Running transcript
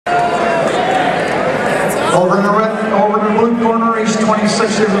Over in the blue corner, he's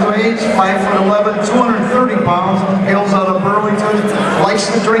 26 years of age, 5'11", 230 pounds, hails out of Burlington, likes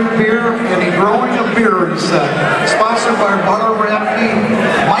to drink beer, and he's growing a beard, he said. Sponsored by Butter Rapke,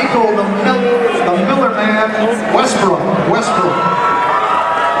 Michael the Miller Man, Westbrook.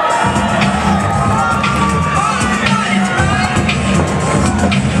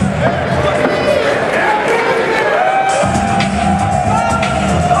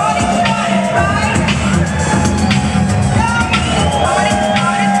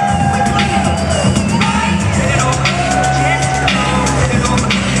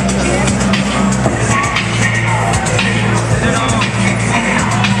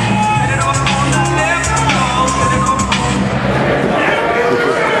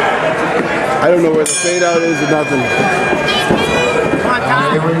 I don't know where the fade out is or nothing. Come on,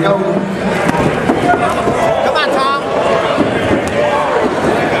 Tom. Here we go. Come on, Tom.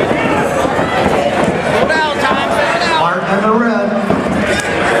 Go down, Tom. Go down. Martin in the red.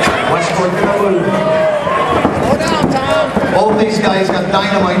 Westbrook in the blue. Go down, Tom. Both these guys got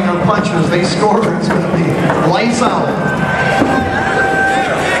dynamite in their punches. They score. It's going to be lights out.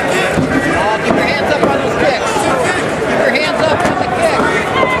 Keep your hands up on those kicks. Keep your hands up on the kick.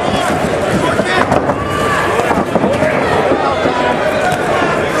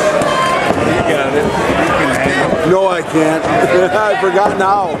 No, I can't. I forgot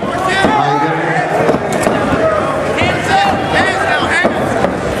now. Hands up. Hands down.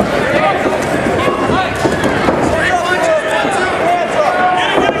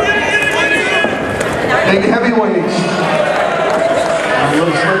 Big heavyweights. A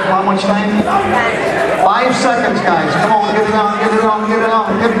little slip. How much time? 5 seconds, guys. Come on, get it on, get it on, get it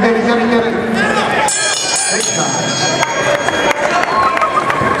on. Get it. Big shots.